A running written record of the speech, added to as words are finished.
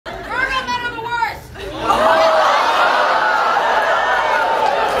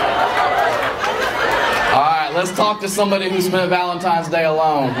talk to somebody who spent Valentine's Day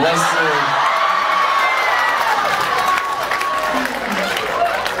alone. Let's see.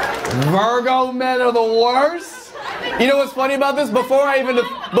 Virgo men are the worst. You know what's funny about this? Before I even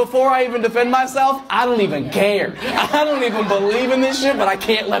defend myself, I don't even care. I don't even believe in this shit, but I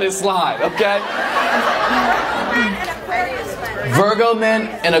can't let it slide, okay? Virgo men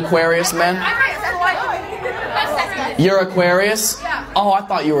and Aquarius men. You're Aquarius? Oh, I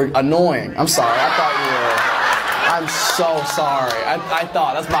thought you were annoying. I'm sorry. I thought you were... I'm so sorry. I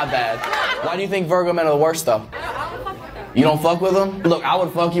thought. That's my bad. Why do you think Virgo men are the worst, though? You don't fuck with them? Look, I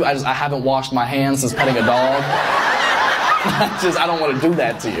would fuck you. I haven't washed my hands since petting a dog. I don't want to do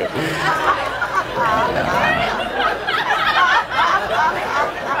that to you.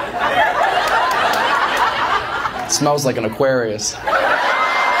 It smells like an Aquarius.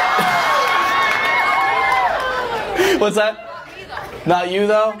 What's that? Not you,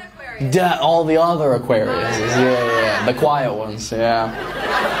 though? Yeah, all the other Aquariuses. Yeah. The quiet ones, yeah.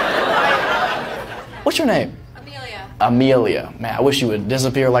 What's your name? Amelia. Man, I wish you would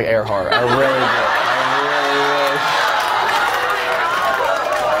disappear like Earhart. I really do.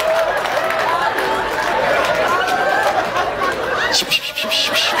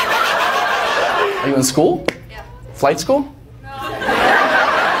 Are you in school? Yeah. Flight school? No.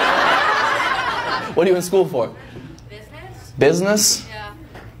 What are you in school for? Business. Business? Yeah.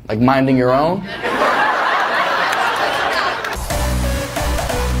 Like minding your own?